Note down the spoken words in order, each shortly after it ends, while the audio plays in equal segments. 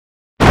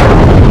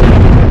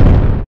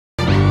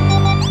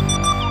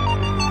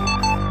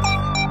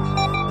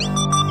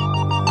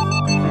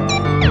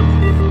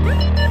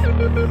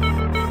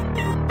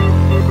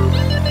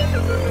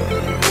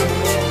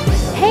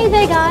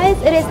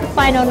is the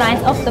final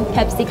night of the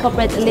Pepsi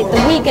Corporate Elite,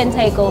 the weekend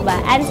takeover,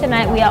 and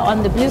tonight we are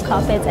on the blue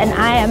carpet and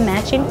I am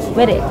matching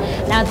with it.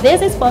 Now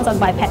this is sponsored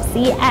by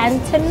Pepsi,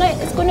 and tonight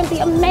it's going to be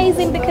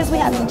amazing because we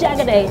have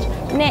Jagged Edge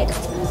next,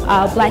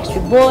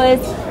 Blackstreet Boys.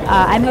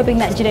 I'm hoping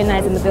that Jaden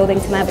is in the building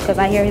tonight because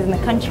I hear he's in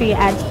the country,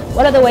 and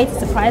what other way to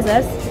surprise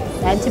us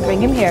than to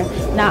bring him here.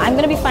 Now I'm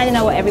going to be finding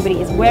out what everybody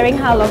is wearing,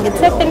 how long it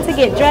took them to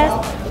get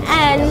dressed,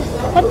 and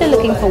what they're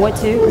looking forward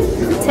to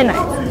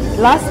tonight.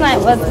 Last night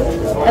was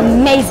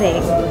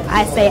amazing.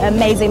 I say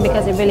amazing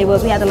because it really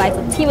was. We had the likes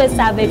of Tiwa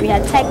Savage, we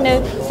had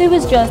Techno, who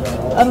was just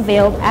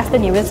unveiled as the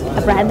newest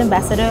brand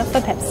ambassador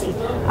for Pepsi.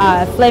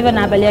 Flavor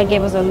Nabalia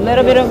gave us a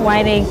little bit of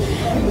whining.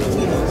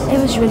 It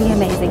was really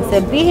amazing.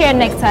 So be here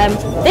next time.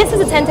 This is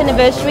the 10th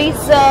anniversary,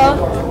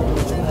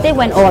 so they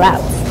went all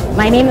out.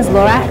 My name is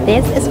Laura,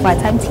 this is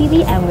Flytime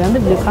TV, and we're on the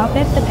blue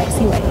carpet the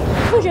Pepsi way.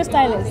 Who's your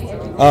stylist?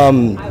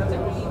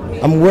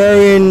 I'm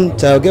wearing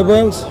Tao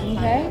Gabriel's.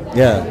 Okay.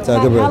 Yeah,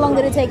 Tao Gabriel. How long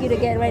did it take you to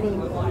get ready?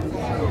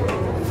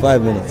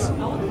 5 minutes.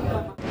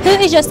 Who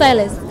is your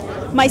stylist?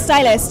 My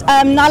stylist,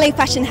 Nale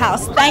Fashion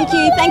House. Thank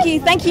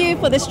you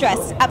for this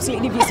dress.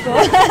 Absolutely beautiful.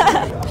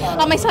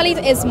 My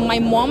stylist is my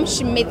mom.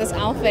 She made this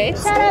outfit.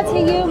 Shout out to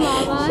you,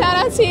 Mama.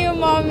 Shout out to you,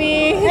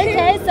 mommy.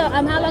 Okay, so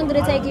how long did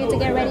it take you to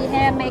get ready?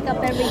 Hair,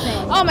 makeup,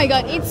 everything? Oh my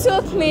god, it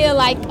took me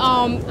like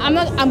I'm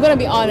gonna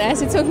be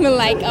honest. It took me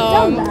like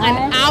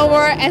an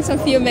hour and some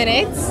few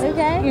minutes.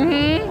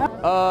 Okay.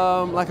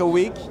 Like a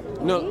week.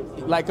 No,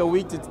 like a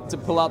week to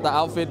pull out the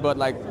outfit, but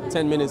like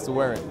 10 minutes to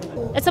wear it.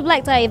 It's a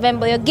black tie event,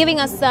 but you're giving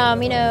us some,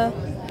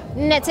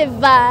 native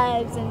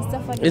vibes and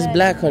stuff like that. It's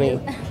black, honey.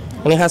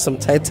 And it has some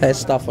tight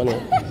stuff on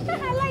it.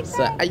 I like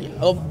that.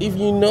 So if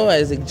you know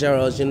Isaac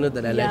Gerald, you know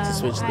that I like to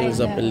switch things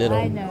up a little.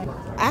 I know.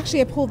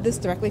 Actually, I pulled this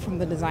directly from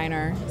the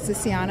designer,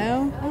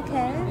 Siciano.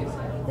 Okay.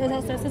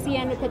 So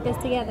Siciano put this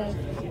together?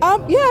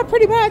 Yeah,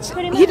 pretty much.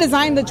 He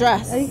designed the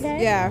dress.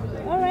 Okay. Yeah.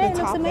 All right, it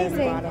looks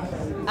amazing.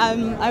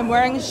 I'm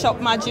wearing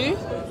Shop Maju.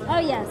 Oh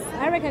yes,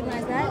 I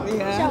recognize that.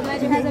 Yeah. Shop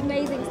Magic has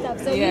amazing stuff.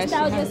 So you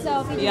styled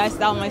yourself? Yeah, I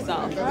styled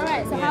myself. All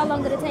right, so how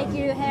long did it take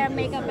you? Hair,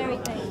 makeup,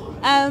 everything?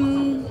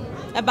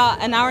 About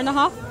an hour and a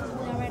half.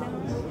 An hour and a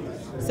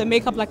half. So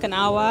makeup like an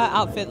hour,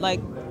 outfit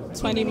like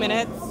 20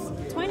 minutes.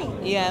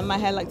 20? Yeah, my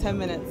hair like 10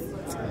 minutes.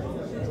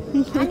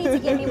 I need to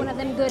get me one of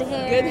them good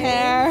hair. Good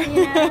hair.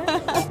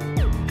 Yeah.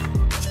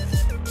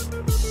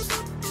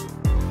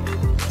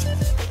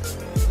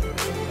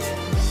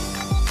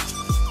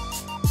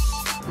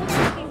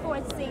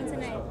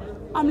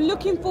 I'm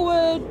looking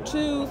forward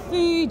to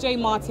see J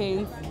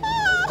Martins.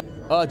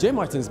 J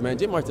Martins, man.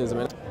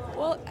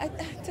 Well,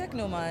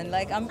 techno, man.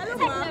 Like I'm.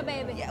 Techno,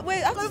 baby. Yeah,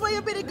 wait, I'm going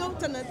to be go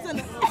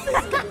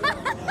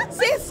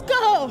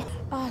Cisco.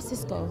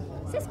 Cisco.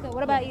 Cisco,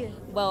 what about you?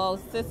 Well,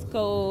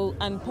 Cisco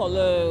and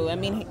Polo, I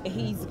mean,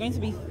 he's going to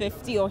be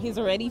 50, or he's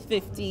already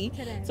 50.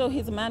 Today. So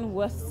he's a man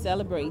worth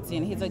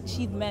celebrating. His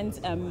achievements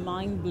are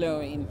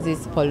mind-blowing.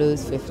 This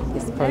Polo's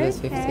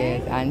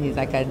 50th, and he's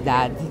like a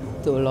dad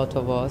to a lot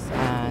of us,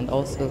 and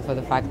also for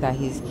the fact that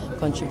he's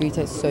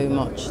contributed so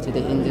much to the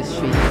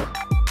industry.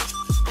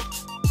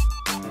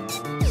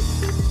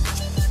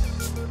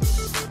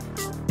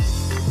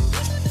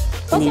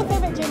 What's your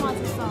favorite J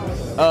Martin song?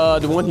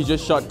 The one he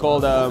just shot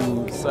called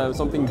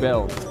something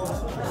Bell.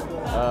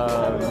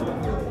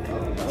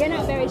 You're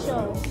not very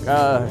sure.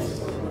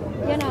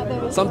 You're not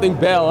very sure. Something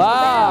Bell.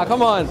 Bell.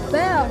 Come on.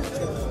 Bell.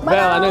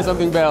 Bell. I know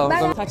something Bell.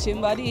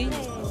 Touching body.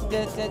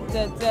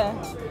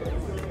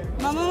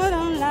 Mama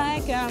don't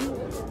like him.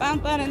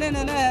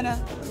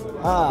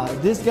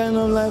 This kind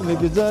of life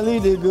make you jolly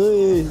the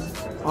good.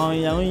 Oh,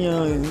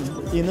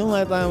 you know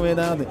my time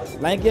without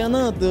it. Like you're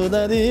not to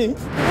daddy.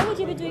 What would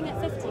you be doing at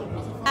 50?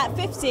 At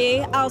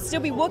 50, I'll still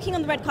be walking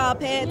on the red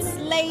carpet,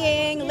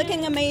 slaying,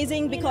 looking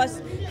amazing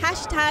because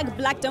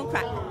 #Black Don't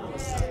Crack.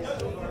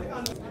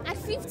 At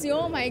 50,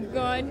 oh my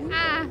god.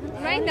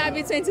 Right now I'll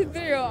be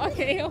 23.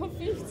 Okay, or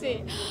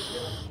 50.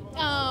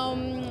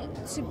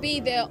 To be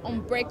the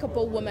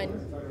unbreakable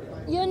woman.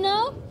 You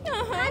know?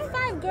 High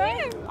five,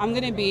 girl. I'm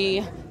going to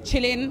be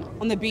chilling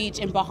on the beach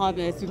in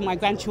Bahamas with my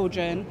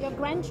grandchildren. Your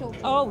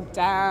grandchildren? Oh,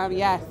 damn,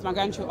 yes, my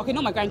grandchildren. Okay,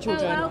 not my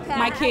grandchildren. Oh, okay.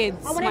 My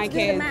kids. I wanted to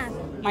do the math.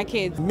 My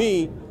kids.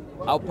 Me,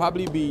 I'll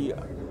probably be,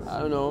 I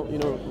don't know,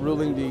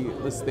 ruling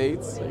the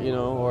states,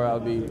 or I'll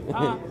be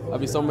I'll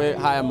be somewhere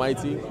high and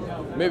mighty.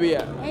 Maybe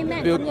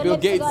Amen. Bill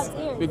Gates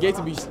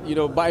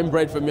will be, buying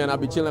bread for me, and I'll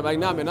be chilling. Like,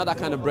 nah, man, not that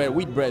kind of bread,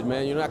 wheat bread,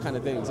 man, that kind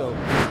of thing. So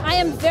I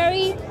am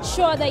very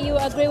sure that you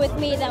agree with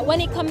me that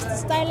when it comes to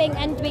styling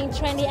and being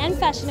trendy and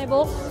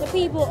fashionable, the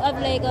people of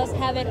Lagos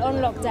have it on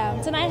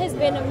lockdown. Tonight has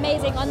been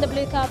amazing on the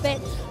blue carpet.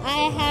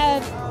 I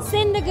have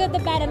seen the good, the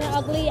bad, and the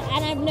ugly,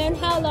 and I've known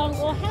how long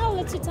or how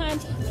little time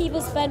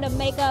people spend on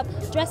makeup,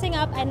 dressing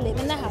up, and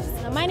leaving the house.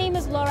 Now, my name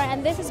is Laura,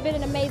 and this has been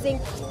an amazing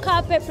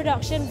carpet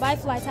production by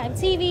Flytime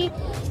TV.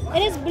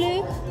 It is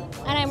blue,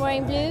 and I'm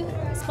wearing blue,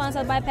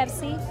 sponsored by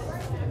Pepsi.